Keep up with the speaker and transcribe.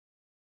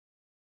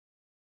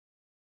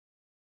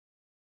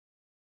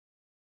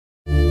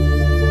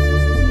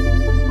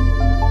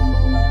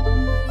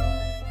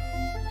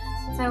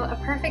So a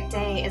perfect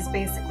day is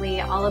basically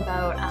all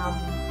about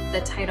the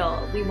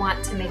title. We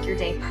want to make your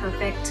day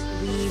perfect.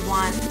 We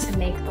want to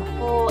make the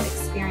whole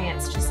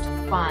experience just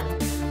fun.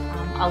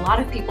 A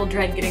lot of people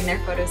dread getting their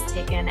photos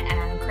taken,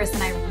 and Chris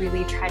and I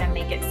really try to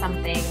make it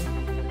something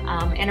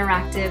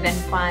interactive and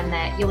fun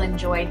that you'll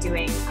enjoy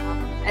doing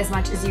as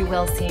much as you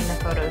will seeing the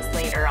photos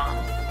later on.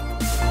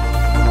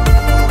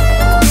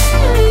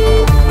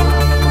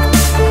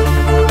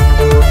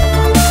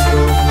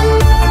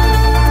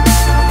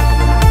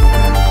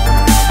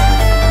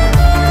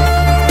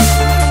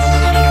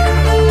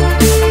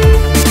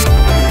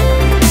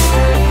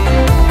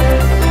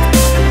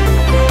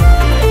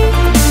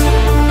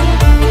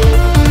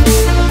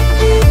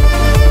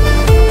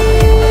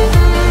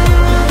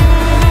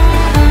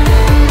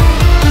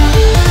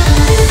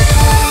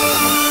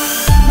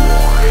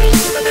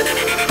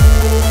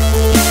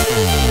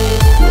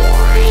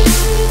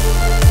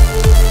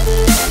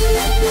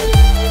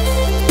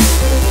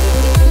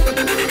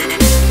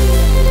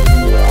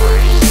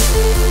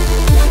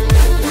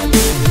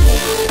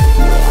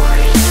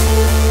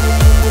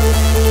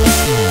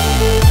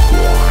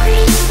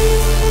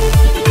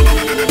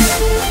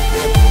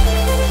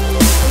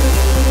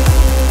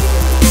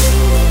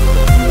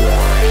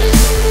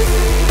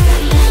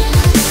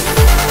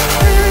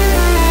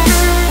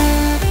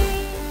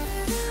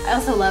 I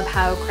also love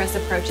how Chris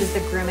approaches the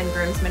groom and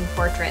groomsmen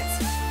portraits.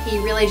 He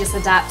really just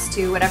adapts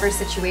to whatever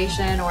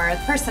situation or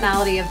the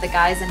personality of the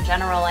guys in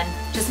general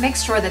and just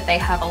makes sure that they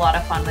have a lot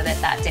of fun with it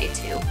that day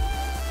too.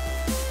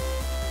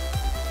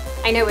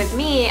 I know with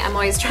me, I'm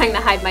always trying to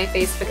hide my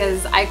face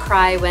because I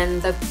cry when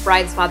the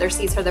bride's father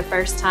sees her the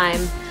first time.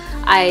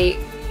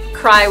 I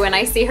cry when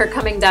I see her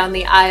coming down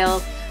the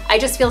aisle. I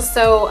just feel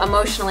so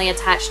emotionally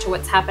attached to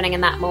what's happening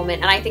in that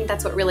moment, and I think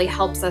that's what really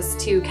helps us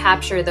to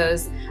capture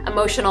those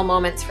emotional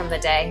moments from the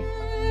day.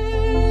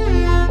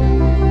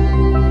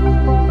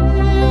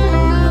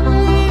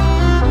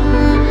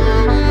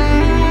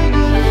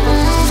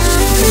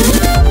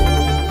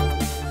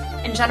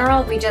 In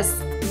general, we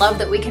just love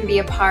that we can be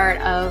a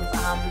part of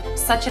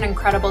such an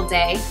incredible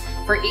day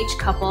for each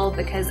couple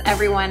because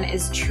everyone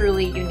is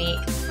truly unique.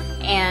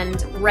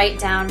 And right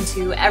down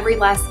to every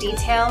last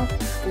detail,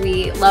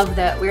 we love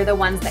that we're the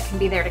ones that can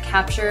be there to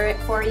capture it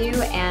for you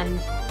and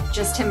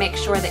just to make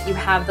sure that you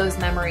have those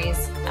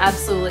memories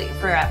absolutely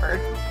forever.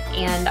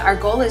 And our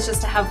goal is just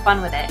to have fun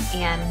with it,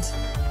 and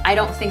I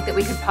don't think that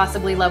we could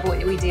possibly love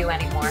what we do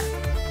anymore.